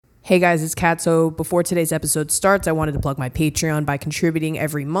Hey guys, it's Kat. So before today's episode starts, I wanted to plug my Patreon. By contributing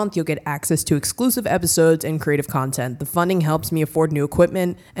every month, you'll get access to exclusive episodes and creative content. The funding helps me afford new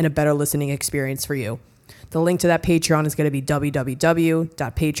equipment and a better listening experience for you. The link to that Patreon is going to be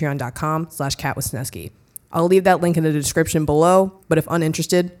www.patreon.com/katwisniewski. I'll leave that link in the description below, but if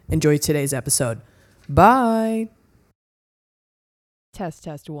uninterested, enjoy today's episode. Bye.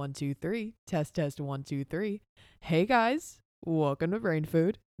 Test 1 2 3. Test 1 2 3. Hey guys, welcome to Brain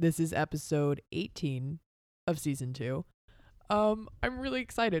Food. This is episode 18 of season 2. I'm really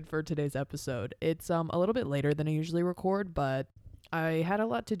excited for today's episode. It's a little bit later than I usually record, but I had a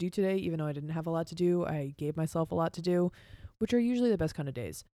lot to do today. Even though I didn't have a lot to do, I gave myself a lot to do, which are usually the best kind of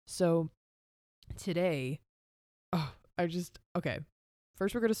days. So today, okay.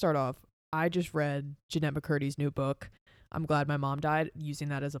 First, we're going to start off. I just read Jennette McCurdy's new book, I'm Glad My Mom Died, using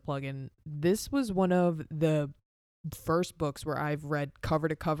that as a plug-in. This was one of the first books where I've read cover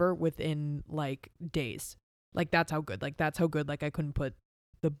to cover within like days. Like that's how good. Like I couldn't put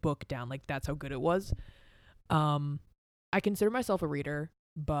the book down. Like that's how good it was. I consider myself a reader,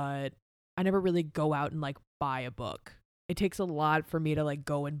 but I never really go out and like buy a book. It takes a lot for me to like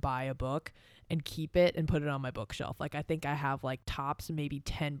go and buy a book and keep it and put it on my bookshelf. Like I think I have like tops maybe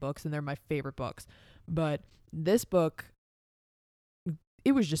 10 books and they're my favorite books. But this book,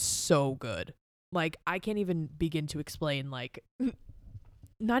 it was just so good. Like I can't even begin to explain, like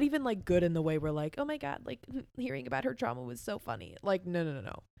not even like good in the way where like, oh my god, like hearing about her trauma was so funny. Like no.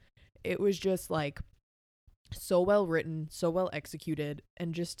 It was just like so well written, so well executed,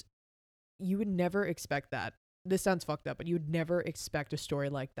 and just you would never expect that. This sounds fucked up, but you would never expect a story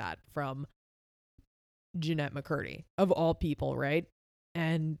like that from Jennette McCurdy of all people, right?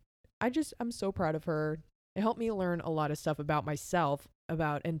 And I'm so proud of her. It helped me learn a lot of stuff about myself,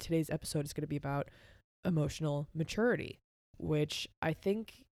 and today's episode is going to be about emotional maturity, which I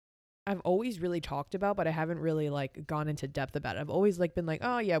think I've always really talked about, but I haven't really like gone into depth about it. I've always like been like,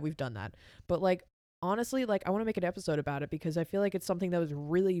 oh yeah, we've done that. But like, honestly, like I want to make an episode about it because I feel like it's something that was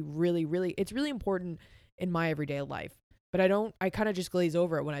really, really, really, it's really important in my everyday life. But I kind of just glaze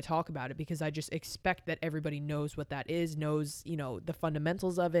over it when I talk about it because I just expect that everybody knows what that is, knows, the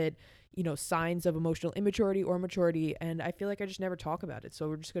fundamentals of it, signs of emotional immaturity or maturity. And I feel like I just never talk about it. So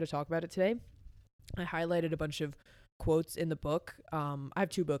we're just going to talk about it today. I highlighted a bunch of quotes in the book. I have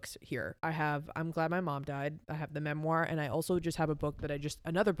 2 books here. I have I'm Glad My Mom Died. I have the memoir. And I also just have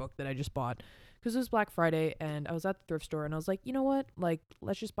another book that I just bought because it was Black Friday and I was at the thrift store and I was like, you know what? Like,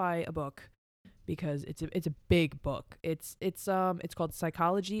 let's just buy a book. Because it's a big book. It's called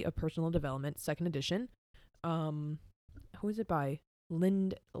Psychology of Personal Development, 2nd edition. Who is it by?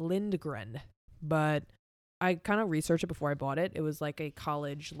 Lindgren. But I kind of researched it before I bought it. It was like a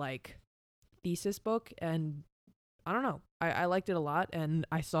college like thesis book, and I don't know. I liked it a lot, and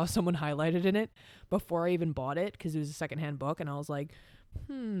I saw someone highlighted in it before I even bought it because it was a secondhand book, and I was like,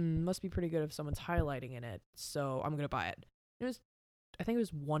 must be pretty good if someone's highlighting in it. So I'm gonna buy it. I think it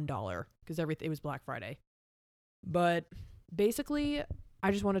was $1 because it was Black Friday. But basically,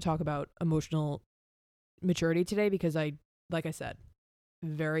 I just want to talk about emotional maturity today because like I said,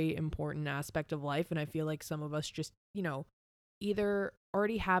 very important aspect of life. And I feel like some of us just, either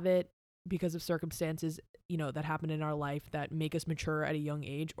already have it because of circumstances, that happen in our life that make us mature at a young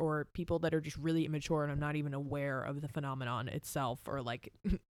age, or people that are just really immature and I'm not even aware of the phenomenon itself or like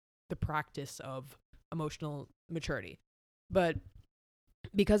the practice of emotional maturity. But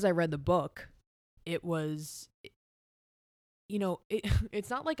because I read the book, it was,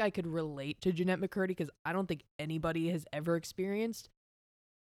 it's not like I could relate to Jennette McCurdy because I don't think anybody has ever experienced,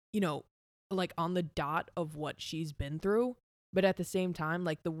 like on the dot of what she's been through. But at the same time,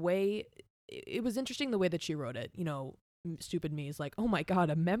 like the way, it was interesting the way that she wrote it. Stupid me is like, oh my God,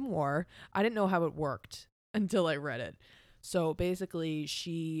 a memoir. I didn't know how it worked until I read it. So basically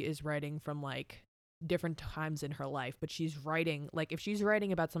she is writing from like different times in her life, but she's writing, like if she's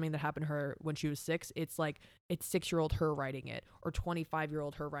writing about something that happened to her when she was 6, it's like it's 6-year-old her writing it, or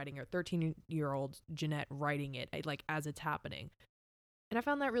 25-year-old her writing it, 13-year-old Jennette writing it, like as it's happening. And I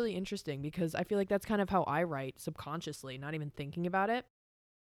found that really interesting because I feel like that's kind of how I write subconsciously, not even thinking about it.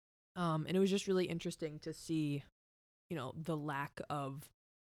 And it was just really interesting to see, the lack of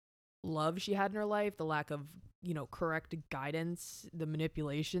love she had in her life, the lack of, correct guidance, the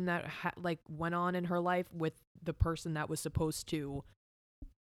manipulation that went on in her life with the person that was supposed to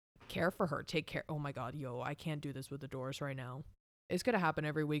care for her, take care. Oh my God, I can't do this with the doors right now. It's going to happen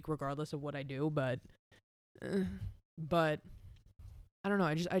every week regardless of what I do, but I don't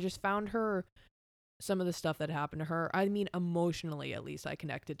know. I just found her, some of the stuff that happened to her. I mean, emotionally, at least I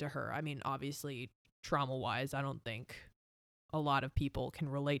connected to her. I mean, obviously trauma wise, I don't think a lot of people can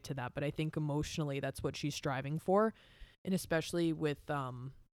relate to that, but I think emotionally that's what she's striving for. And especially with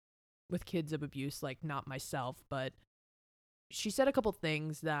kids of abuse, like not myself, but she said a couple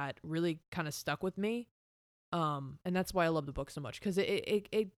things that really kind of stuck with me. And that's why I love the book so much, because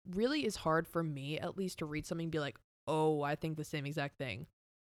it really is hard for me, at least, to read something and be like, oh, I think the same exact thing.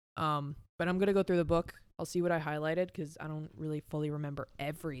 But I'm gonna go through the book. I'll see what I highlighted because I don't really fully remember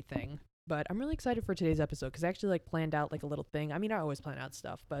everything. But I'm really excited for today's episode because I actually like planned out like a little thing. I mean, I always plan out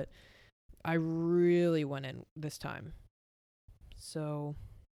stuff, but I really went in this time. So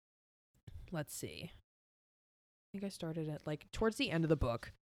let's see. I think I started at like towards the end of the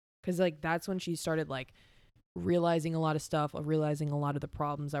book, because like that's when she started like realizing a lot of stuff, of realizing a lot of the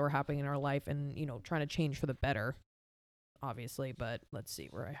problems that were happening in her life, and trying to change for the better, obviously. But let's see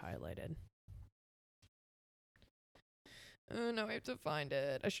where I highlighted. Oh no, I have to find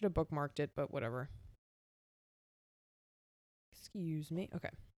it. I should have bookmarked it, but whatever. Excuse me.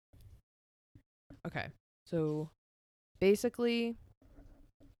 Okay, so basically,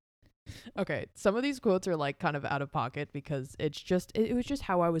 okay, some of these quotes are like kind of out of pocket because it was just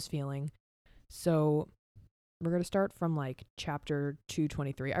how I was feeling. So we're going to start from like chapter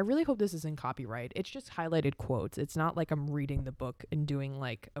 223. I really hope this isn't copyright. It's just highlighted quotes. It's not like I'm reading the book and doing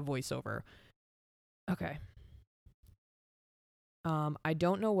like a voiceover. Okay. I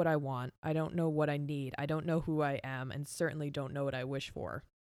don't know what I want. I don't know what I need. I don't know who I am, and certainly don't know what I wish for.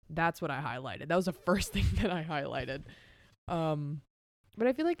 That's what I highlighted. That was the first thing that I highlighted. But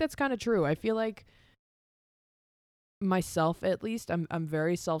I feel like that's kind of true. I feel like myself, at least, I'm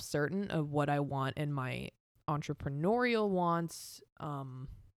very self-certain of what I want in my entrepreneurial wants,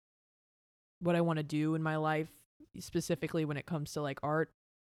 what I want to do in my life, specifically when it comes to like art.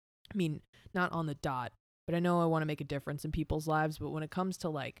 I mean, not on the dot, but I know I want to make a difference in people's lives. But when it comes to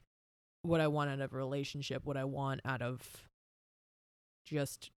like what I want out of a relationship, what I want out of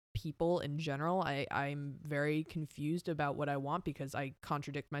just people in general, I'm very confused about what I want because I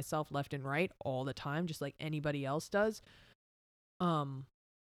contradict myself left and right all the time, just like anybody else does. And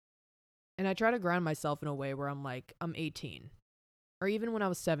I try to ground myself in a way where I'm like, I'm 18, or even when I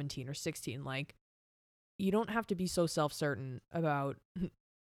was 17 or 16, like, you don't have to be so self-certain about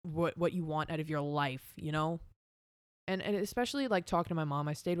what you want out of your life, And especially like talking to my mom.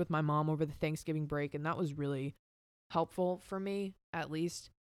 I stayed with my mom over the Thanksgiving break, and that was really helpful for me, at least.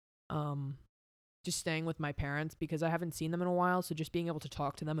 Just staying with my parents because I haven't seen them in a while, so just being able to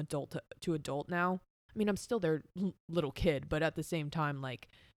talk to them adult to adult now. I mean, I'm still their little kid, but at the same time, like,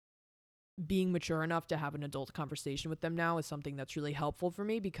 being mature enough to have an adult conversation with them now is something that's really helpful for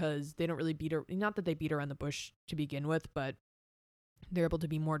me because they don't really not that they beat around the bush to begin with, but they're able to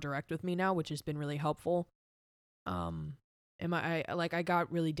be more direct with me now, which has been really helpful. And I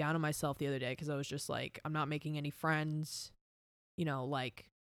got really down on myself the other day because I was just like, I'm not making any friends, like,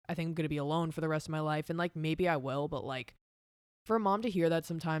 I think I'm going to be alone for the rest of my life. And like, maybe I will, but like, for a mom to hear that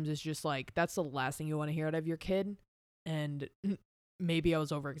sometimes is just like, that's the last thing you want to hear out of your kid. And maybe I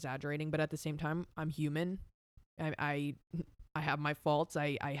was over exaggerating, but at the same time, I'm human. I have my faults.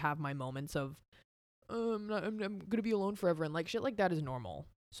 I have my moments of, I'm going to be alone forever. And like, shit like that is normal.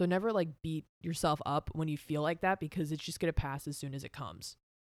 So never like beat yourself up when you feel like that because it's just going to pass as soon as it comes.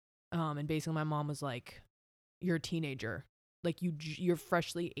 And basically my mom was like, you're a teenager. Like you're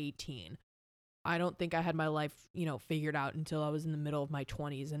freshly 18. I don't think I had my life, figured out until I was in the middle of my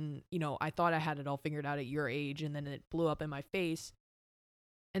 20s. And, I thought I had it all figured out at your age, and then it blew up in my face.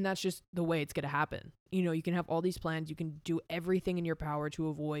 And that's just the way it's going to happen. You can have all these plans. You can do everything in your power to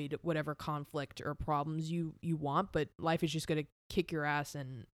avoid whatever conflict or problems you want. But life is just going to kick your ass,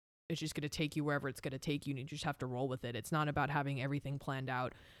 and it's just going to take you wherever it's going to take you. And you just have to roll with it. It's not about having everything planned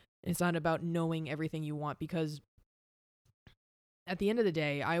out. It's not about knowing everything you want, because at the end of the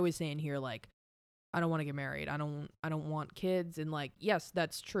day, I always say in here, like, I don't want to get married. I don't want kids. And like, yes,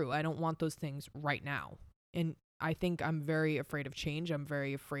 that's true. I don't want those things right now. And I think I'm very afraid of change. I'm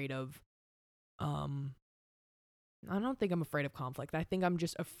very afraid of, I don't think I'm afraid of conflict. I think I'm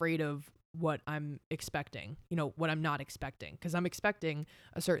just afraid of what I'm expecting, what I'm not expecting. Because I'm expecting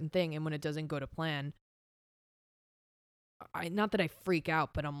a certain thing, and when it doesn't go to plan, not that I freak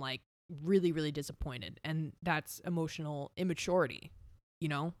out, but I'm like really, really disappointed. And that's emotional immaturity,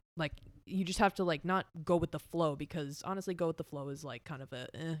 like, you just have to like not go with the flow, because honestly, go with the flow is like kind of a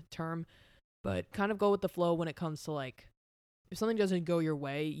term, but kind of go with the flow when it comes to like, if something doesn't go your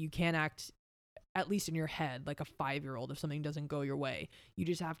way, you can't act, at least in your head, like a 5-year-old. If something doesn't go your way, you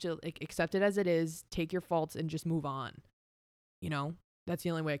just have to like accept it as it is, take your faults, and just move on. That's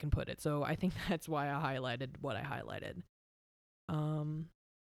the only way I can put it. So I think that's why I highlighted what I highlighted.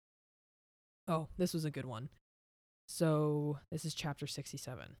 Oh, this was a good one. So this is chapter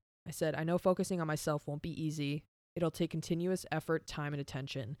 67. I said, I know focusing on myself won't be easy. It'll take continuous effort, time, and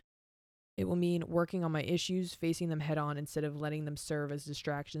attention. It will mean working on my issues, facing them head on instead of letting them serve as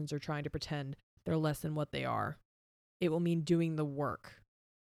distractions or trying to pretend they're less than what they are. It will mean doing the work.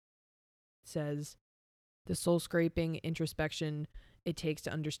 It says, the soul scraping introspection it takes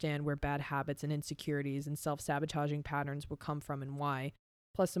to understand where bad habits and insecurities and self-sabotaging patterns will come from and why,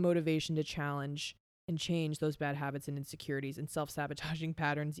 plus the motivation to challenge and change those bad habits and insecurities and self-sabotaging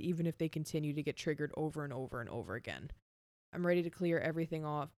patterns even if they continue to get triggered over and over and over again. I'm ready to clear everything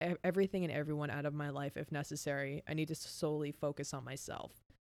off, everything and everyone out of my life if necessary. I need to solely focus on myself.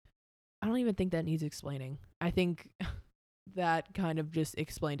 I don't even think that needs explaining. I think that kind of just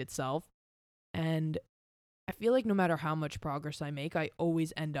explained itself. And I feel like no matter how much progress I make, I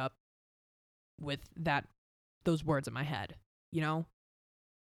always end up with those words in my head, you know?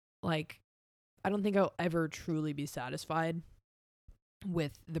 Like, I don't think I'll ever truly be satisfied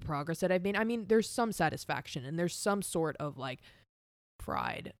with the progress that I've made. I mean, there's some satisfaction and there's some sort of like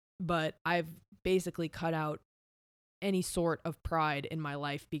pride, but I've basically cut out any sort of pride in my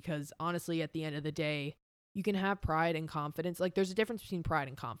life because honestly, at the end of the day, you can have pride and confidence. Like, there's a difference between pride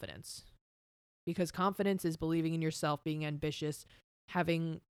and confidence, because confidence is believing in yourself, being ambitious,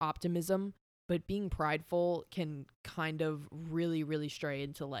 having optimism, but being prideful can kind of really, really stray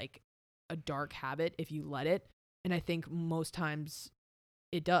into like a dark habit if you let it. And I think most times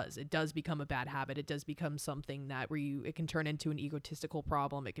it does become a bad habit. It does become something that it can turn into an egotistical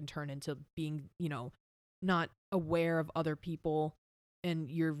problem. It can turn into being, not aware of other people,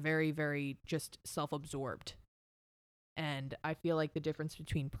 and you're very, very just self-absorbed. And I feel like the difference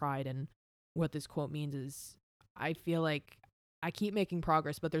between pride and what this quote means is, I feel like I keep making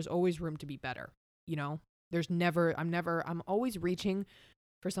progress, but there's always room to be better. I'm always reaching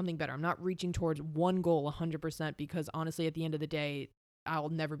for something better. I'm not reaching towards one goal 100% because honestly, at the end of the day, I'll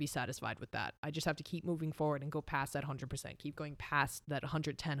never be satisfied with that. I just have to keep moving forward and go past that 100%, keep going past that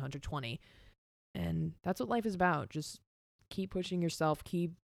 110, 120. And that's what life is about. Just keep pushing yourself,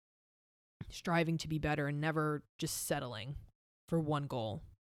 keep striving to be better, and never just settling for one goal,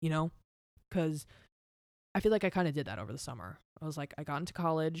 Because I feel like I kind of did that over the summer. I was like, I got into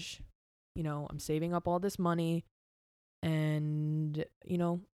college, I'm saving up all this money, and,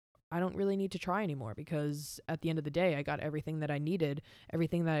 I don't really need to try anymore because at the end of the day, I got everything that I needed,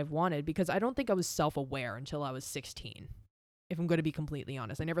 everything that I've wanted, because I don't think I was self-aware until I was 16. If I'm going to be completely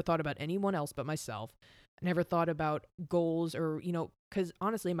honest, I never thought about anyone else but myself. I never thought about goals or, because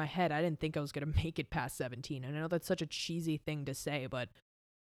honestly, in my head, I didn't think I was going to make it past 17. And I know that's such a cheesy thing to say, but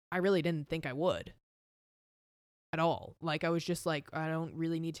I really didn't think I would at all. Like, I was just like, I don't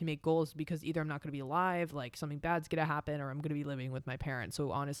really need to make goals because either I'm not going to be alive, like something bad's going to happen, or I'm going to be living with my parents.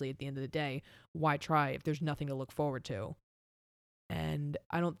 So honestly, at the end of the day, why try if there's nothing to look forward to? And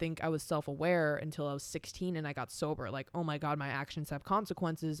I don't think I was self-aware until I was 16 and I got sober. Like, oh my God, my actions have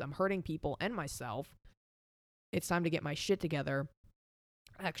consequences. I'm hurting people and myself. It's time to get my shit together,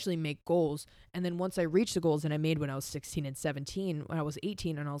 actually make goals. And then once I reached the goals that I made when I was 16 and 17, when I was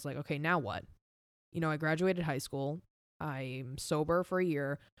 18, and I was like, okay, now what? I graduated high school. I'm sober for a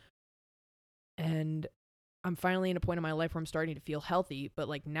year. And I'm finally in a point in my life where I'm starting to feel healthy. But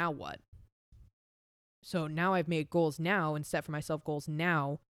like, now what? So now I've made goals now and set for myself goals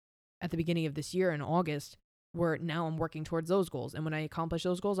now at the beginning of this year in August, where now I'm working towards those goals. And when I accomplish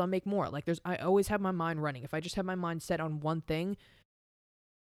those goals, I'll make more. Like, I always have my mind running. If I just have my mind set on one thing,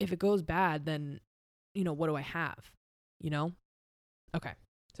 if it goes bad, then, what do I have? Okay.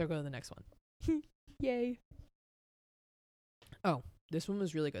 So I'll go to the next one. Yay. Oh, this one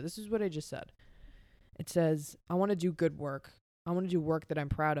was really good. This is what I just said. It says, I want to do good work. I want to do work that I'm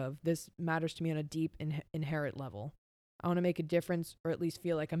proud of. This matters to me on a deep, inherent level. I want to make a difference, or at least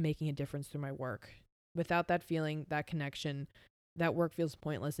feel like I'm making a difference through my work. Without that feeling, that connection, that work feels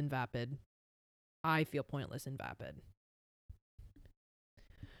pointless and vapid. I feel pointless and vapid.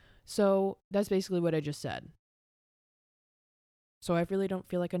 So that's basically what I just said. So I really don't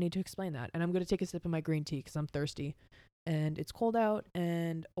feel like I need to explain that. And I'm going to take a sip of my green tea because I'm thirsty. And it's cold out.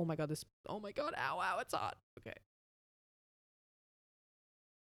 And oh my God, ow, it's hot. Okay.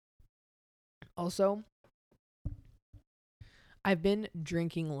 Also, I've been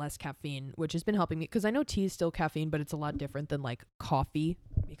drinking less caffeine, which has been helping me because I know tea is still caffeine, but it's a lot different than like coffee,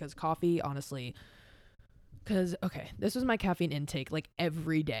 because coffee, honestly, this was my caffeine intake like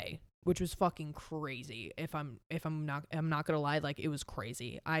every day, which was fucking crazy. I'm not going to lie, like it was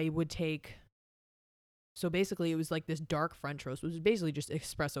crazy. I would take, so basically it was like this dark French roast, which was basically just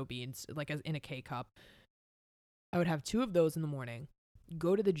espresso beans, like in a K cup. I would have 2 of those in the morning.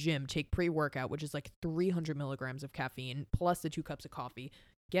 go to the gym, take pre-workout, which is like 300 milligrams of caffeine plus the 2 cups of coffee,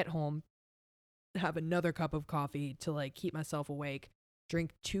 get home, have another cup of coffee to like keep myself awake,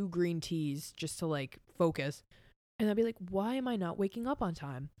 drink 2 green teas just to like focus. And I'd be like, why am I not waking up on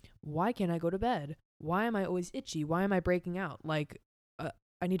time? Why can't I go to bed? Why am I always itchy? Why am I breaking out? Like,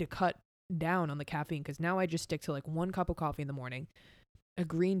 I need to cut down on the caffeine because now I just stick to like 1 cup of coffee in the morning, a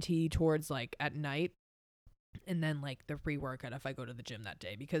green tea towards like at night, and then like the pre-workout if I go to the gym that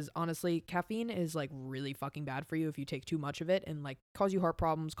day. Because honestly, caffeine is like really fucking bad for you if you take too much of it, and like cause you heart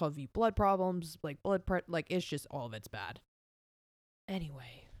problems, cause you blood problems, like like it's just all of it's bad.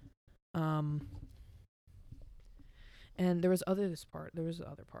 Anyway, and there was the other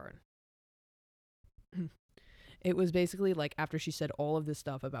part. It was basically like after she said all of this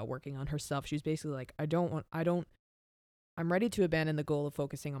stuff about working on herself, she was basically like, I'm ready to abandon the goal of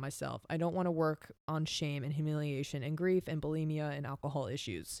focusing on myself. I don't want to work on shame and humiliation and grief and bulimia and alcohol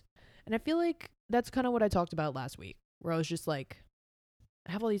issues. And I feel like that's kind of what I talked about last week, where I was just like,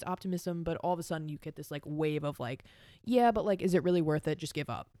 I have all these optimism, but all of a sudden you get this like wave of like, yeah, but like, is it really worth it? Just give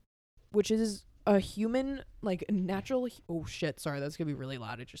up. Which is a human, like natural. Oh shit, sorry, that's gonna be really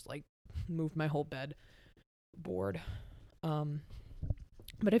loud. It just like moved my whole bed board.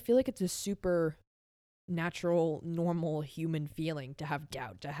 But I feel like it's a super natural, normal human feeling to have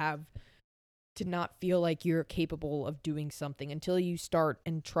doubt, to not feel like you're capable of doing something until you start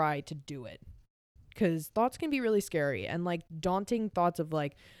and try to do it. Because thoughts can be really scary, and like daunting thoughts of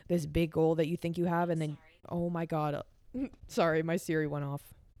like this big goal that you think you have, and then oh my god, sorry, my Siri went off.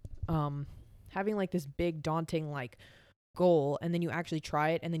 Having like this big daunting like goal, and then you actually try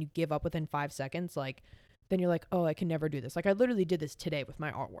it, and then you give up within 5 seconds, like then you're like, oh, I can never do this. Like I literally did this today with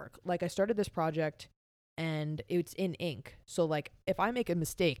my artwork. Like I started this project and it's in ink. So like if I make a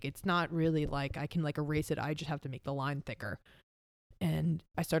mistake, it's not really like I can like erase it. I just have to make the line thicker. And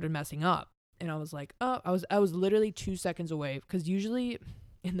I started messing up. And I was like, oh, I was literally 2 seconds away, because usually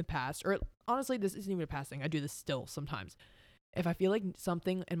in the past, or honestly, this isn't even a past thing. I do this still sometimes. If I feel like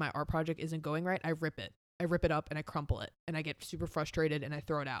something in my art project isn't going right, I rip it. I rip it up and I crumple it, and I get super frustrated and I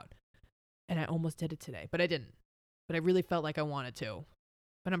throw it out. And I almost did it today, but I didn't. But I really felt like I wanted to.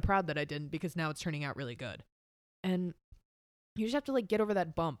 But I'm proud that I didn't, because now it's turning out really good. And you just have to like get over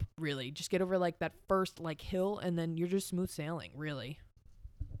that bump, really. Just get over like that first like hill, and then you're just smooth sailing, really.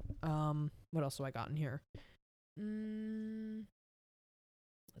 What else do I got in here?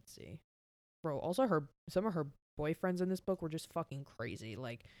 Let's see. Bro, also some of her boyfriends in this book were just fucking crazy.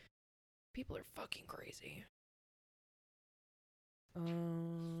 Like, people are fucking crazy.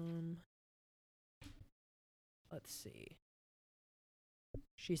 Let's see.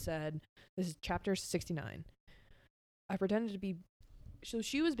 She said, this is chapter 69. I pretended to be. So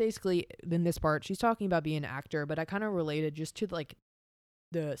she was basically, in this part, she's talking about being an actor, but I kind of related just to like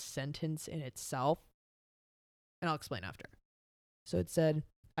the sentence in itself. And I'll explain after. So it said,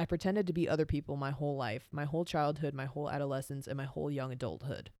 I pretended to be other people my whole life, my whole childhood, my whole adolescence, and my whole young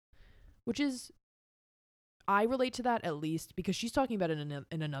adulthood. Which is, I relate to that at least, because she's talking about it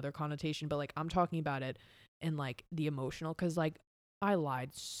in another connotation, but like I'm talking about it in like the emotional, because like I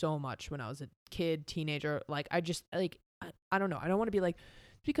lied so much when I was a kid, teenager. Like I just like, I don't know. I don't want to be like,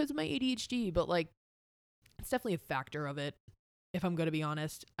 because of my ADHD, but like it's definitely a factor of it. If I'm going to be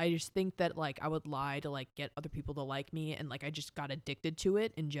honest, I just think that like I would lie to like get other people to like me, and like I just got addicted to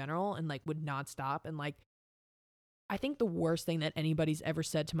it in general and like would not stop. And like I think the worst thing that anybody's ever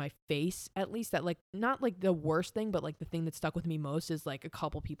said to my face, at least that like not like the worst thing, but like the thing that stuck with me most is like a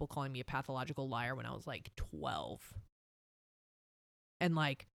couple people calling me a pathological liar when I was like 12. And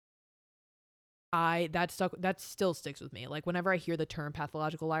like that still sticks with me. Like whenever I hear the term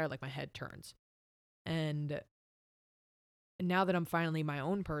pathological liar, like my head turns. And now that I'm finally my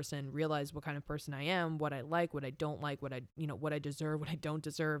own person, realize what kind of person I am, what I like, what I don't like, what I deserve, what I don't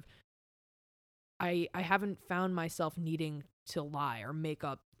deserve. I haven't found myself needing to lie or make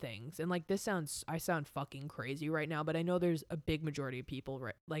up things. And like I sound fucking crazy right now, but I know there's a big majority of people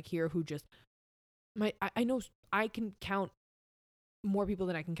like here who just I know I can count more people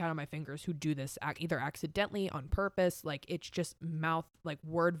than I can count on my fingers who do this either accidentally, on purpose. Like it's just mouth, like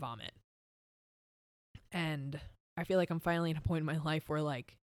word vomit. And I feel like I'm finally at a point in my life where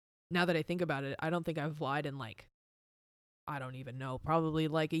like, now that I think about it, I don't think I've lied in like, I don't even know, probably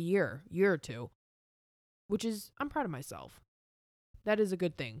like a year or two, which is, I'm proud of myself. That is a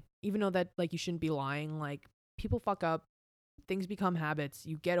good thing. Even though that like you shouldn't be lying, like people fuck up, things become habits,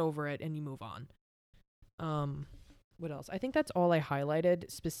 you get over it and you move on. What else? I think that's all I highlighted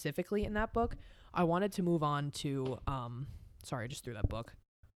specifically in that book. I wanted to move on to, sorry, I just threw that book.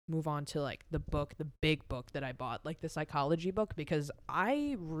 move on to like the big book that I bought, like the psychology book, because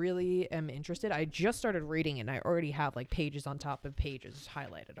I really am interested. I just started reading it and I already have like pages on top of pages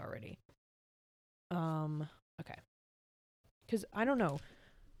highlighted already. Okay. Cuz I don't know.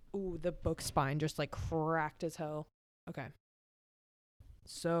 Ooh, the book spine just like cracked as hell. Okay.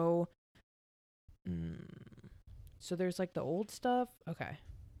 So so there's like the old stuff. Okay.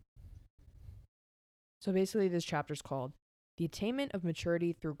 So basically this chapter's called The Attainment of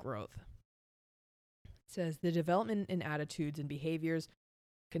Maturity Through Growth. It says the development in attitudes and behaviors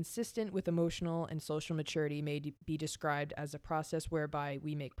consistent with emotional and social maturity may be described as a process whereby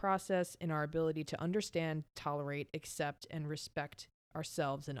we make progress in our ability to understand, tolerate, accept, and respect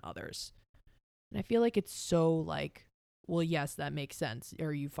ourselves and others. And I feel like it's so like, well, yes, that makes sense.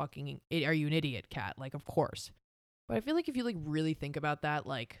 Are you an idiot, Kat? Like, of course. But I feel like if you like really think about that,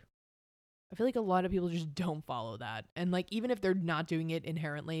 like, I feel like a lot of people just don't follow that. And like, even if they're not doing it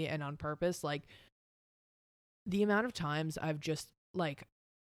inherently and on purpose, like the amount of times I've just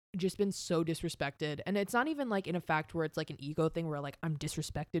been so disrespected. And it's not even like in a fact where it's like an ego thing where like I'm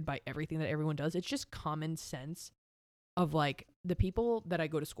disrespected by everything that everyone does. It's just common sense of like the people that I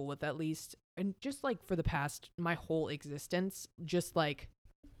go to school with, at least, and just like for the past my whole existence, just like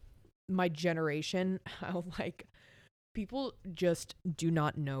my generation, how like people just do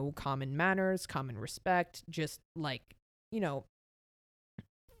not know common manners, common respect, just like, you know,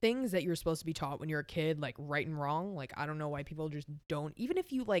 things that you're supposed to be taught when you're a kid, like right and wrong. Like, I don't know why people just don't, even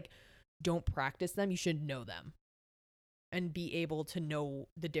if you like don't practice them, you should know them and be able to know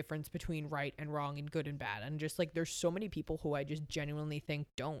the difference between right and wrong and good and bad. And just like, there's so many people who I just genuinely think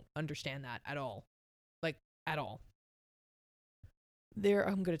don't understand that at all. Like, at all.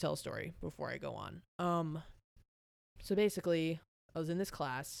 I'm going to tell a story before I go on. So basically, I was in this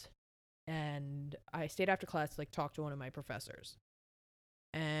class and I stayed after class to like talk to one of my professors.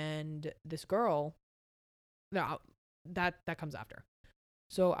 And this girl, no, that comes after.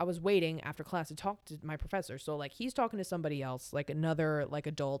 So I was waiting after class to talk to my professor. So like he's talking to somebody else, like another like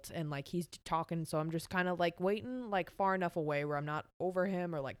adult, and like he's talking. So I'm just kind of like waiting like far enough away where I'm not over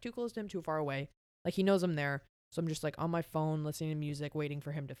him or like too close to him, too far away. Like he knows I'm there. So I'm just like on my phone listening to music, waiting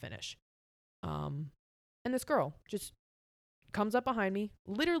for him to finish. And this girl just comes up behind me,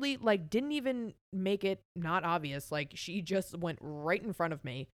 literally like didn't even make it not obvious. Like she just went right in front of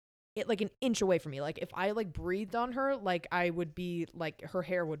me, it like an inch away from me. Like if I like breathed on her, like I would be like her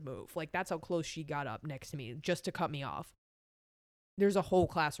hair would move. Like that's how close she got up next to me just to cut me off. There's a whole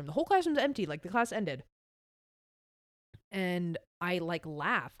classroom. The whole classroom's empty. Like the class ended. And I like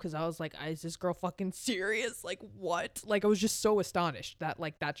laugh because I was like, is this girl fucking serious? Like what? Like I was just so astonished that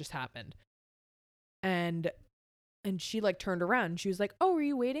like that just happened. And she like turned around and she was like, "Oh, were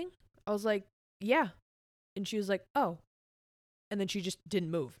you waiting?" I was like, "Yeah." And she was like, "Oh." And then she just didn't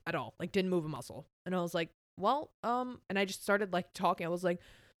move at all. Like didn't move a muscle. And I was like, "Well, and I just started like talking. I was like,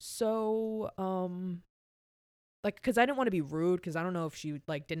 "So, like cuz I didn't want to be rude cuz I don't know if she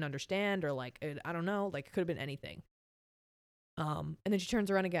like didn't understand or like I don't know, like it could have been anything." And then she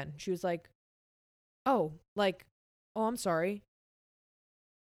turns around again. She was like, "Oh, like, oh, I'm sorry."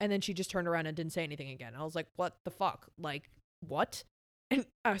 And then she just turned around and didn't say anything again. I was like, "What the fuck? Like, what?" And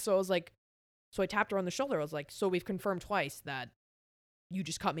so I was like, so I tapped her on the shoulder. I was like, "So we've confirmed twice that you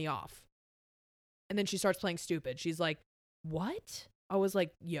just cut me off." And then she starts playing stupid. She's like, "What?" I was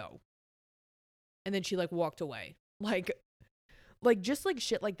like, "Yo." And then she like walked away. Like just like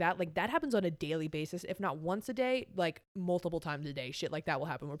shit like that happens on a daily basis, if not once a day, like multiple times a day. Shit like that will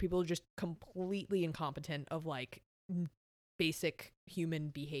happen where people are just completely incompetent of like basic human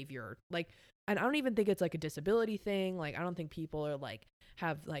behavior. Like, and I don't even think it's like a disability thing. Like, I don't think people are like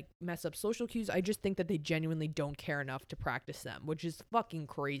have like mess up social cues. I just think that they genuinely don't care enough to practice them, which is fucking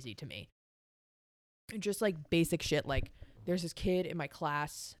crazy to me. And just like basic shit. Like, there's this kid in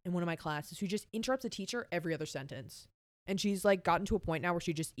one of my classes, who just interrupts a teacher every other sentence. And she's like gotten to a point now where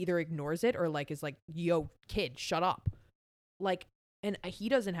she just either ignores it or like is like, "Yo, kid, shut up." Like, and he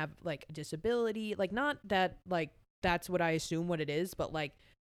doesn't have like a disability. Like, not that like that's what I assume what it is, but like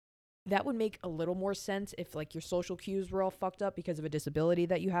that would make a little more sense if like your social cues were all fucked up because of a disability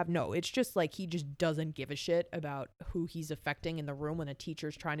that you have. No, it's just like he just doesn't give a shit about who he's affecting in the room when a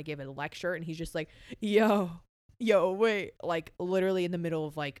teacher's trying to give a lecture, and he's just like, yo, wait, like literally in the middle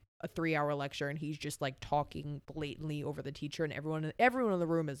of like a 3-hour lecture, and he's just like talking blatantly over the teacher, and everyone in the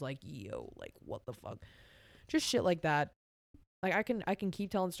room is like, yo, like what the fuck? Just shit like that. Like I can keep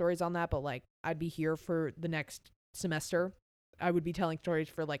telling stories on that, but like I'd be here for the next semester. I would be telling stories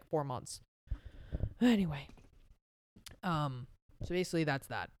for like 4 months. Anyway, so basically that's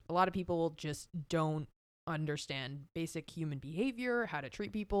that. A lot of people just don't understand basic human behavior, how to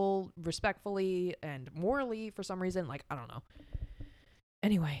treat people respectfully and morally for some reason. Like, I don't know.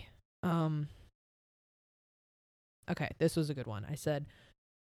 Anyway, okay, this was a good one. I said,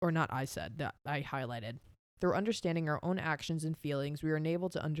 or not I said, that I highlighted. Through understanding our own actions and feelings, we are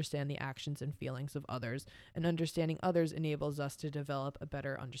enabled to understand the actions and feelings of others, and understanding others enables us to develop a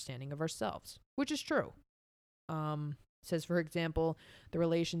better understanding of ourselves, which is true. Says, for example, the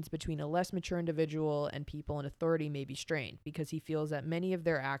relations between a less mature individual and people in authority may be strained because he feels that many of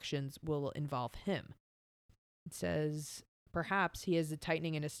their actions will involve him. It says, perhaps he has a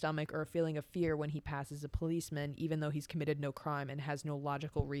tightening in his stomach or a feeling of fear when he passes a policeman, even though he's committed no crime and has no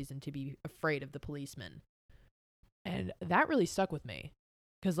logical reason to be afraid of the policeman. And that really stuck with me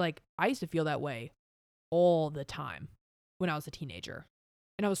because, like, I used to feel that way all the time when I was a teenager.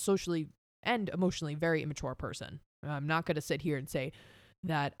 And I was socially and emotionally very immature person. I'm not going to sit here and say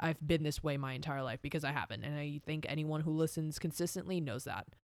that I've been this way my entire life because I haven't. And I think anyone who listens consistently knows that.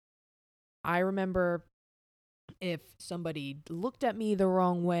 I remember if somebody looked at me the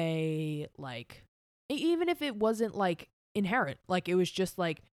wrong way, like, even if it wasn't like inherent, like it was just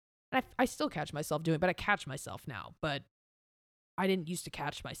like, I still catch myself doing it, but I catch myself now. But I didn't used to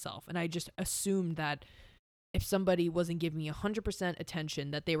catch myself. And I just assumed that if somebody wasn't giving me 100%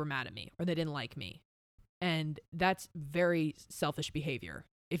 attention, that they were mad at me or they didn't like me. And that's very selfish behavior.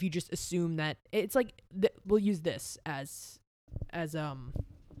 If you just assume that it's like, we'll use this as a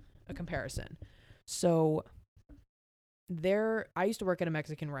comparison. So I used to work at a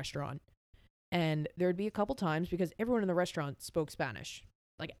Mexican restaurant, and there'd be a couple times because everyone in the restaurant spoke Spanish.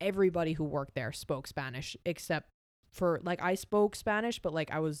 Like everybody who worked there spoke Spanish, except for like I spoke Spanish, but like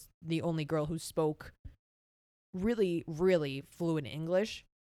I was the only girl who spoke really, really fluent English.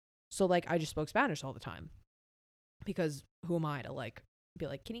 So like I just spoke Spanish all the time because who am I to like be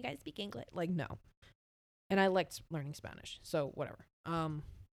like, can you guys speak English? Like, no. And I liked learning Spanish. So whatever.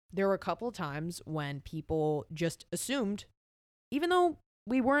 There were a couple of times when people just assumed, even though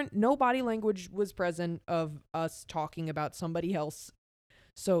no body language was present of us talking about somebody else.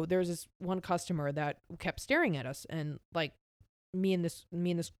 So there's this one customer that kept staring at us, and like me and this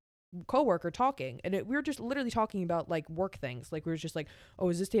coworker talking, and we were just literally talking about like work things. Like we were just like, oh,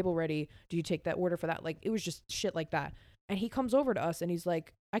 is this table ready? Do you take that order for that? Like it was just shit like that. And he comes over to us and he's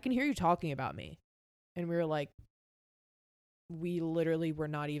like, I can hear you talking about me. And we were like, we literally were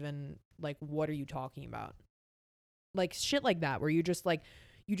not even like, what are you talking about? Like shit like that, where you just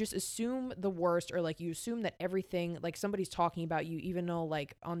assume the worst, or like you assume that everything, like somebody's talking about you, even though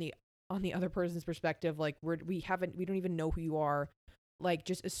like on the other person's perspective, like we don't even know who you are. Like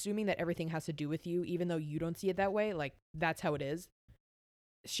just assuming that everything has to do with you, even though you don't see it that way. Like that's how it is.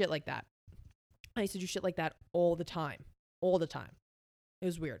 Shit like that. I used to do shit like that all the time. It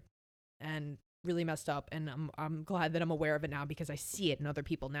was weird and really messed up. And I'm glad that I'm aware of it now because I see it in other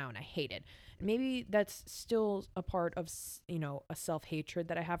people now and I hate it. And maybe that's still a part of, a self-hatred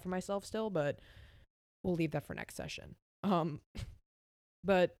that I have for myself still, but we'll leave that for next session.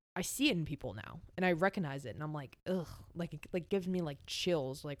 But I see it in people now and I recognize it and I'm like, ugh, like it like gives me like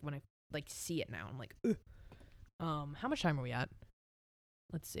chills like when I like see it now. I'm like, ugh. How much time are we at?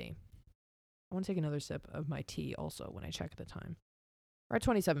 Let's see. I want to take another sip of my tea also when I check the time. We're at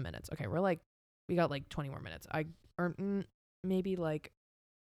 27 minutes. Okay, we got like 20 more minutes. Maybe like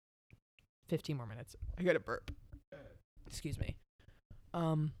 15 more minutes. I got to burp. Excuse me.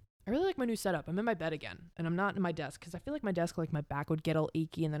 I really like my new setup. I'm in my bed again, and I'm not in my desk because I feel like my desk, like my back would get all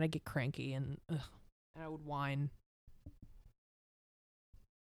achy, and then I'd get cranky, and I would whine.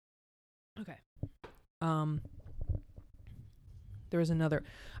 Okay. There was another.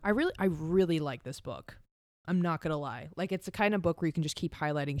 I really like this book. I'm not gonna lie. Like it's the kind of book where you can just keep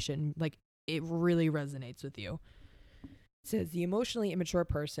highlighting shit, and like it really resonates with you. It says the emotionally immature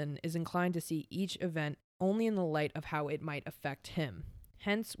person is inclined to see each event only in the light of how it might affect him.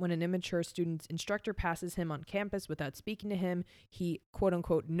 Hence, when an immature student's instructor passes him on campus without speaking to him, he, quote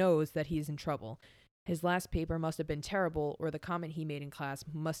unquote, knows that he is in trouble. His last paper must have been terrible, or the comment he made in class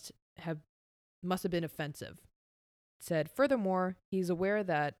must have been offensive. It said, furthermore, he's aware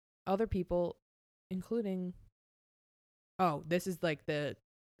that other people, including... Oh, this is like the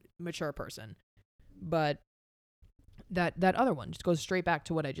mature person. But that other one just goes straight back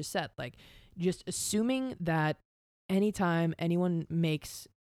to what I just said. Like, just assuming that anytime anyone makes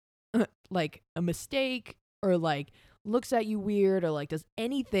like a mistake or like looks at you weird or like does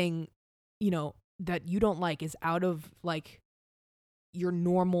anything, that you don't like is out of like your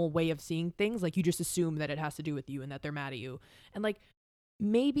normal way of seeing things, like you just assume that it has to do with you and that they're mad at you. And like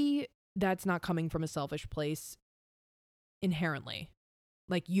maybe that's not coming from a selfish place inherently.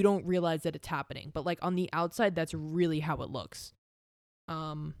 Like, you don't realize that it's happening, but like on the outside, that's really how it looks.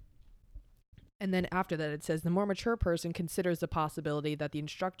 And then after that, it says the more mature person considers the possibility that the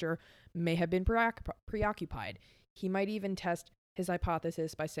instructor may have been preoccupied. He might even test his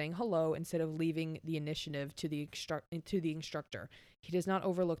hypothesis by saying hello instead of leaving the initiative to the instructor. He does not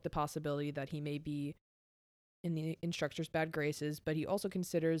overlook the possibility that he may be in the instructor's bad graces, but he also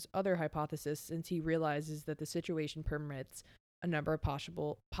considers other hypotheses since he realizes that the situation permits a number of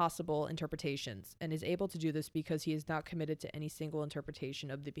possible interpretations, and is able to do this because he is not committed to any single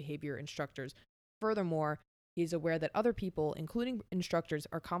interpretation of the behavior instructors. Furthermore, he is aware that other people, including instructors,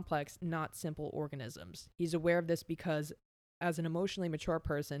 are complex, not simple organisms. He's aware of this because, as an emotionally mature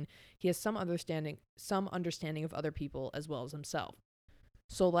person, he has some understanding of other people as well as himself.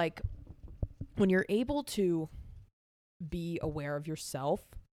 So, like, when you're able to be aware of yourself,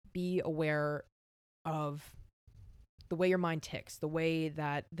 be aware of the way your mind ticks, the way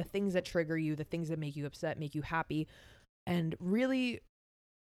that the things that trigger you, the things that make you upset, make you happy, and really,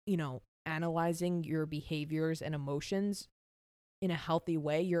 analyzing your behaviors and emotions in a healthy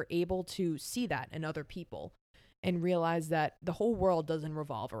way, you're able to see that in other people and realize that the whole world doesn't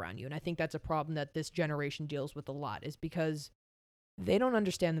revolve around you. And I think that's a problem that this generation deals with a lot, is because they don't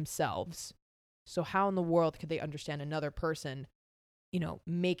understand themselves. So how in the world could they understand another person,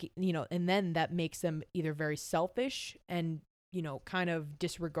 and then that makes them either very selfish and, kind of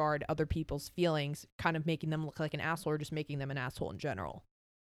disregard other people's feelings, kind of making them look like an asshole, or just making them an asshole in general.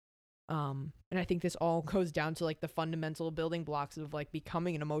 And I think this all goes down to like the fundamental building blocks of like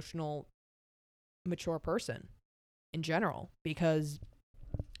becoming an emotional, mature person in general. Because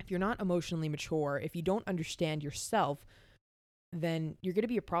if you're not emotionally mature, if you don't understand yourself, then you're going to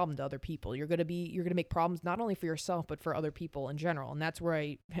be a problem to other people. You're going to make problems not only for yourself, but for other people in general. And that's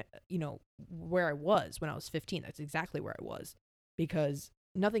where where I was when I was 15. That's exactly where I was, because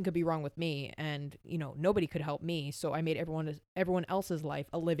nothing could be wrong with me, and, nobody could help me. So I made everyone else's life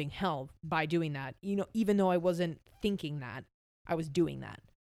a living hell by doing that. Even though I wasn't thinking that, I was doing that.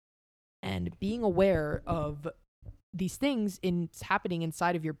 And being aware of these things happening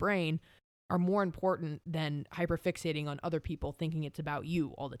inside of your brain are more important than hyperfixating on other people thinking it's about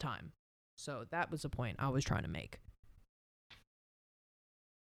you all the time. So that was the point I was trying to make.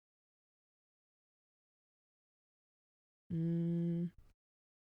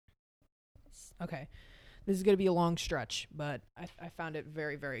 Okay. This is going to be a long stretch, but I found it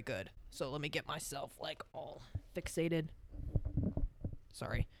very, very good. So let me get myself like all fixated.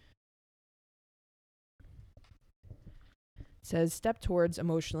 Sorry. It says step towards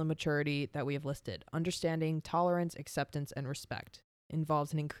emotional maturity that we have listed. Understanding, tolerance, acceptance, and respect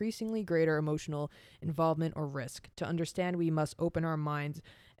involves an increasingly greater emotional involvement or risk. To understand, we must open our minds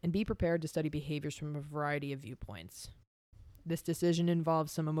and be prepared to study behaviors from a variety of viewpoints. This decision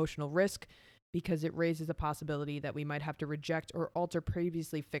involves some emotional risk because it raises the possibility that we might have to reject or alter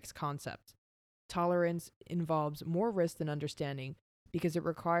previously fixed concepts. Tolerance involves more risk than understanding because it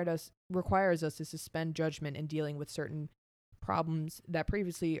requires us to suspend judgment in dealing with certain problems that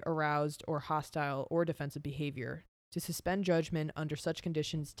previously aroused or hostile or defensive behavior. To suspend judgment under such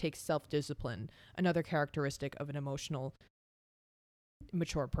conditions takes self-discipline, another characteristic of an emotional,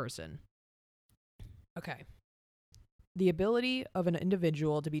 mature person. Okay. The ability of an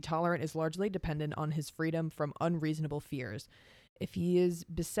individual to be tolerant is largely dependent on his freedom from unreasonable fears. If he is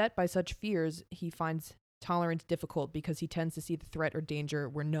beset by such fears, he finds tolerance difficult because he tends to see the threat or danger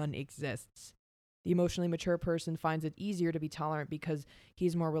where none exists. The emotionally mature person finds it easier to be tolerant because he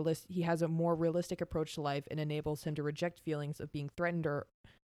has a more realistic approach to life and enables him to reject feelings of being threatened or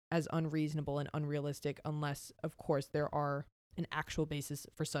as unreasonable and unrealistic, unless, of course, there are an actual basis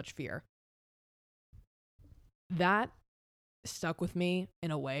for such fear. That stuck with me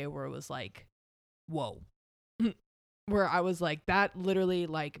in a way where it was like, whoa. Where I was like, that literally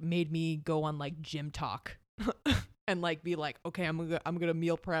like made me go on like gym talk and like be like, okay, I'm gonna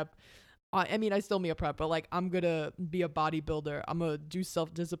meal prep. I mean, I still meal prep, but like, I'm gonna be a bodybuilder. I'm gonna do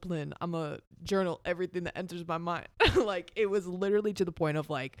self-discipline. I'm gonna journal everything that enters my mind. Like, it was literally to the point of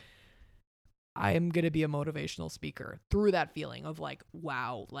like, I am gonna be a motivational speaker through that feeling of like,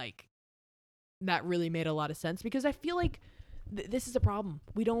 wow, like that really made a lot of sense, because I feel like this is a problem.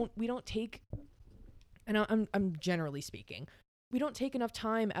 We don't take, and I'm generally speaking, we don't take enough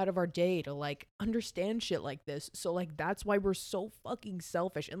time out of our day to like understand shit like this. So like, that's why we're so fucking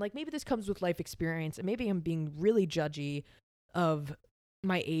selfish. And like, maybe this comes with life experience, and maybe I'm being really judgy of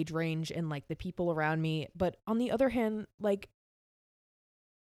my age range and like the people around me. But on the other hand, like,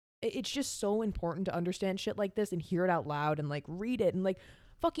 it's just so important to understand shit like this and hear it out loud and like read it and like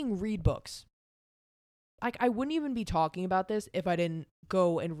fucking read books. like, I wouldn't even be talking about this if I didn't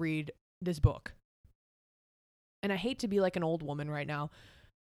go and read this book. And I hate to be like an old woman right now,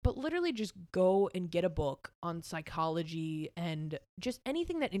 but literally just go and get a book on psychology and just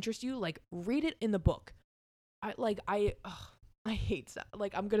anything that interests you, like, read it in the book. I hate that.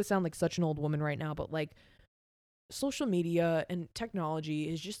 Like, I'm gonna sound like such an old woman right now, but like, social media and technology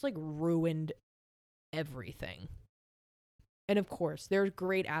is just like ruined everything. And of course, there's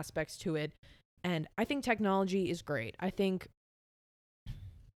great aspects to it, and I think technology is great. I think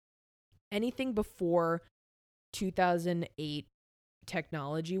anything before 2008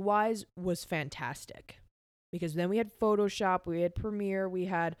 technology wise was fantastic, because then we had Photoshop, we had Premiere, we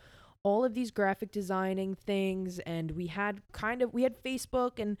had all of these graphic designing things, and we had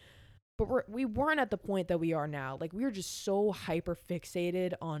Facebook, and but we weren't at the point that we are now. Like, we were just so hyper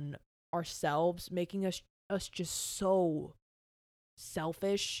fixated on ourselves, making us just so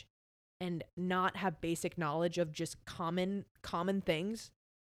selfish and not have basic knowledge of just common things.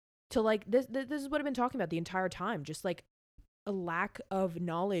 To like, this is what I've been talking about the entire time, just like a lack of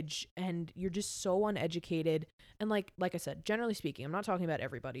knowledge, and you're just so uneducated. And like I said, generally speaking, I'm not talking about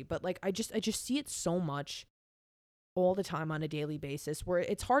everybody, but like, I just see it so much all the time on a daily basis, where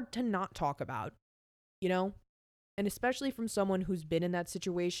it's hard to not talk about, you know? And especially from someone who's been in that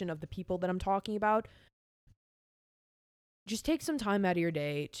situation of the people that I'm talking about. Just take some time out of your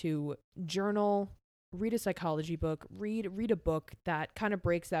day to journal, read a psychology book, read a book that kind of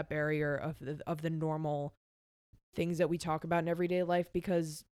breaks that barrier of the normal things that we talk about in everyday life,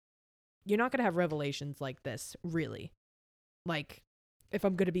 because you're not going to have revelations like this, really. Like, if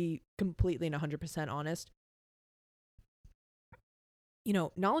I'm going to be completely and 100% honest, you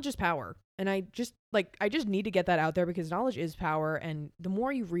know, knowledge is power. And I just need to get that out there, because knowledge is power. And the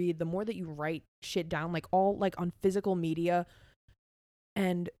more you read, the more that you write shit down, like all like on physical media.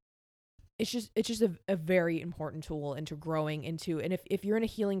 And it's just a very important tool into growing into. And if you're in a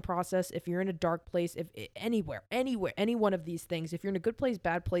healing process, if you're in a dark place, if anywhere, any one of these things, if you're in a good place,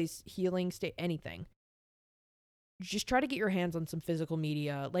 bad place, healing state, anything, just try to get your hands on some physical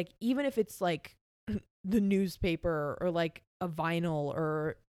media. Like, even if it's like the newspaper, or like a vinyl,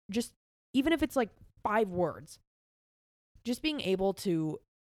 or just even if it's like 5 words, just being able to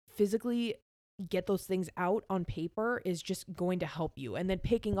physically get those things out on paper is just going to help you. And then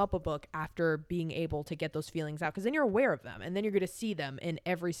picking up a book after being able to get those feelings out, because then you're aware of them, and then you're going to see them in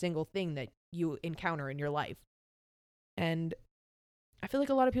every single thing that you encounter in your life. And I feel like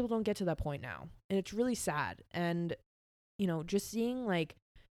a lot of people don't get to that point now, and it's really sad. And, you know, just seeing like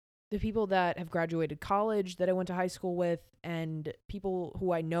the people that have graduated college that I went to high school with, and people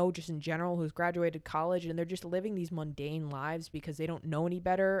who I know just in general who's graduated college, and they're just living these mundane lives because they don't know any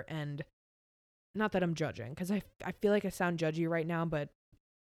better. And not that I'm judging, because I feel like I sound judgy right now, but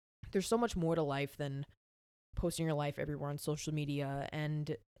there's so much more to life than posting your life everywhere on social media.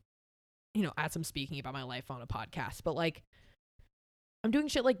 And, you know, as I'm speaking about my life on a podcast, but like, I'm doing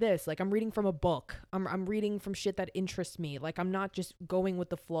shit like this. Like, I'm reading from a book. I'm reading from shit that interests me. Like, I'm not just going with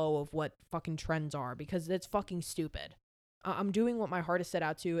the flow of what fucking trends are, because it's fucking stupid. I'm doing what my heart is set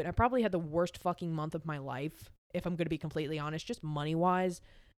out to, and I probably had the worst fucking month of my life, if I'm going to be completely honest, just money-wise.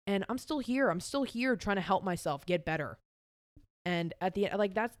 And I'm still here. I'm still here trying to help myself get better. And at the end,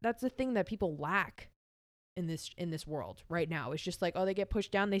 like, that's the thing that people lack in this world right now. It's just like, oh, they get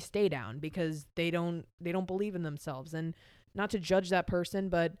pushed down, they stay down because they don't believe in themselves. And not to judge that person,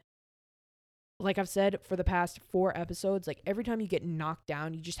 but like I've said for the past 4 episodes, like, every time you get knocked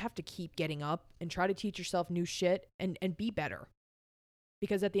down, you just have to keep getting up and try to teach yourself new shit and be better.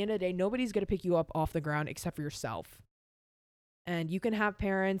 Because at the end of the day, nobody's going to pick you up off the ground except for yourself. And you can have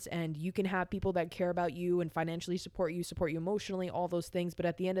parents, and you can have people that care about you and financially support you emotionally, all those things. But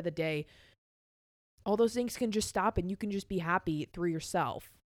at the end of the day, all those things can just stop, and you can just be happy through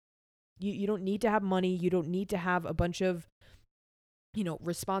yourself. You don't need to have money. You don't need to have a bunch of, you know,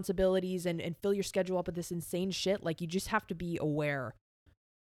 responsibilities and fill your schedule up with this insane shit. Like, you just have to be aware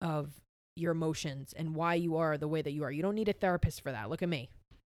of your emotions and why you are the way that you are. You don't need a therapist for that. Look at me.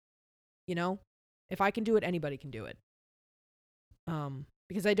 You know, if I can do it, anybody can do it.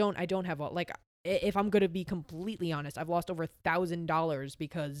 Because I don't have like, if I'm going to be completely honest, I've lost over $1,000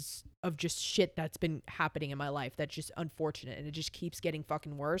 because of just shit that's been happening in my life. That's just unfortunate. And it just keeps getting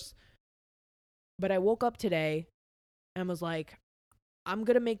fucking worse. But I woke up today and was like, I'm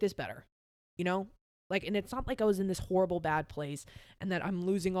going to make this better, you know? Like, and it's not like I was in this horrible bad place and that I'm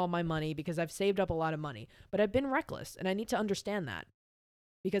losing all my money, because I've saved up a lot of money, but I've been reckless, and I need to understand that,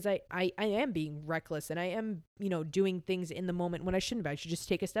 because I am being reckless, and I am, you know, doing things in the moment when I shouldn't be. I should just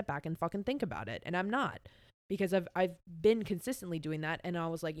take a step back and fucking think about it. And I'm not, because I've been consistently doing that, and I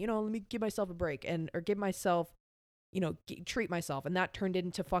was like, let me give myself a break or give myself, treat myself, and that turned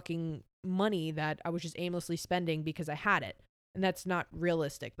into fucking money that I was just aimlessly spending because I had it. And that's not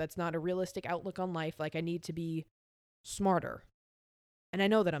realistic. That's not a realistic outlook on life. Like, I need to be smarter. And I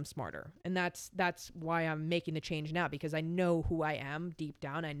know that I'm smarter. And that's why I'm making the change now, because I know who I am deep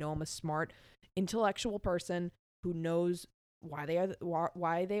down. I know I'm a smart, intellectual person who knows why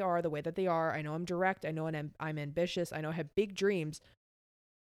they are the way that they are. I know I'm direct. I know I'm ambitious. I know I have big dreams.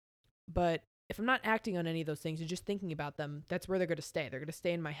 But if I'm not acting on any of those things and just thinking about them, that's where they're going to stay. They're going to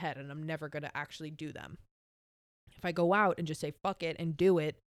stay in my head, and I'm never going to actually do them. If I go out and just say fuck it and do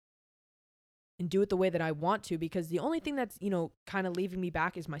it the way that I want to, because the only thing that's, kind of leaving me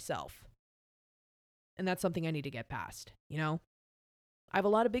back is myself. And that's something I need to get past, I have a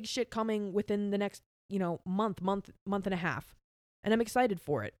lot of big shit coming within the next, month and a half. And I'm excited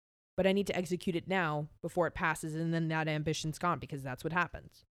for it. But I need to execute it now before it passes, and then that ambition's gone, because that's what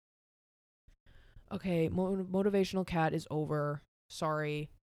happens. Okay, Motivational Cat is over. Sorry.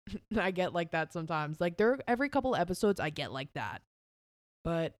 I get like that sometimes. Like, every couple episodes I get like that.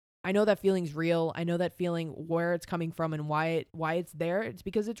 But I know that feeling's real. I know that feeling, where it's coming from and why it's there. It's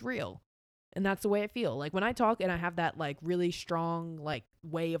because it's real. And that's the way I feel. Like, when I talk and I have that, like, really strong, like,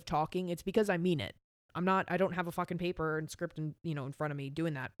 way of talking, it's because I mean it. I don't have a fucking paper and script in front of me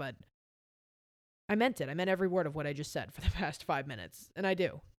doing that, but I meant it. I meant every word of what I just said for the past 5 minutes, and I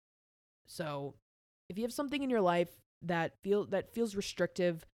do. So, if you have something in your life that feels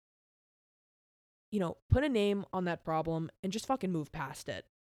restrictive, put a name on that problem and just fucking move past it.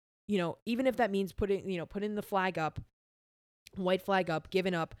 Even if that means putting the flag up, white flag up,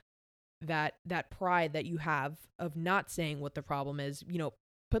 giving up that pride that you have of not saying what the problem is,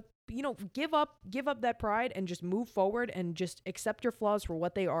 give up that pride and just move forward and just accept your flaws for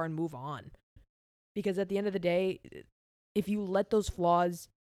what they are and move on. Because at the end of the day, if you let those flaws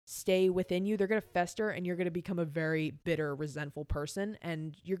stay within you, they're going to fester, and you're going to become a very bitter, resentful person,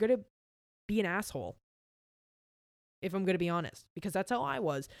 and you're going to be an asshole. If I'm going to be honest, because that's how I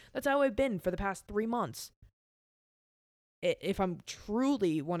was. That's how I've been for the past 3 months. If I'm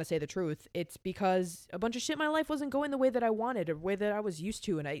truly want to say the truth, it's because a bunch of shit in my life wasn't going the way that I wanted, or the way that I was used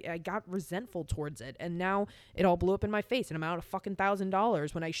to, and I got resentful towards it, and now it all blew up in my face, and I'm out of fucking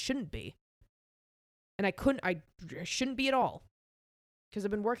 $1,000 when I shouldn't be. And I shouldn't be at all. Because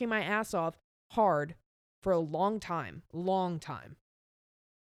I've been working my ass off hard for a long time.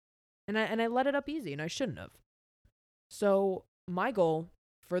 And I let it up easy, and I shouldn't have. So my goal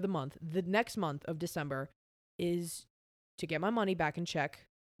for the next month of December, is to get my money back in check,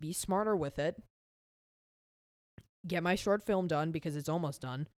 be smarter with it, get my short film done because it's almost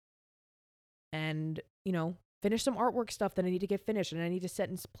done, and, finish some artwork stuff that I need to get finished and I need to set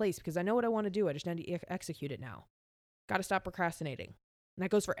in place, because I know what I want to do. I just need to execute it now. Got to stop procrastinating. And that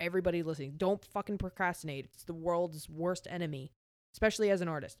goes for everybody listening. Don't fucking procrastinate. It's the world's worst enemy, especially as an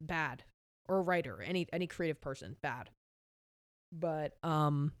artist. Bad. Or a writer, any creative person. Bad. But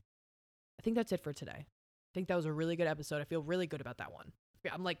I think that's it for today. I think that was a really good episode. I feel really good about that one.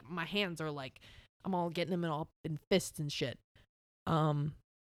 I'm like, my hands are like, I'm all getting them all in fists and shit. But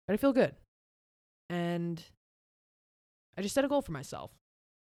I feel good. And I just set a goal for myself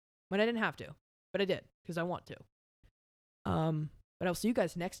when I didn't have to, but I did because I want to. But I'll see you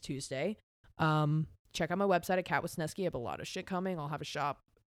guys next Tuesday. Check out my website at Kat Wisniewski. I have a lot of shit coming. I'll have a shop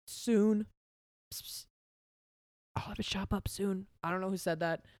soon. I'll have a shop up soon. I don't know who said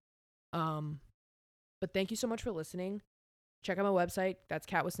that. But thank you so much for listening. Check out my website. That's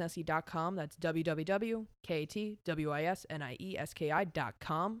katwisniewski.com. That's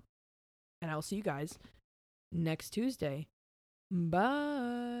www.katwisniewski.com. And I will see you guys next Tuesday.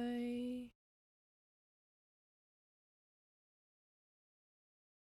 Bye.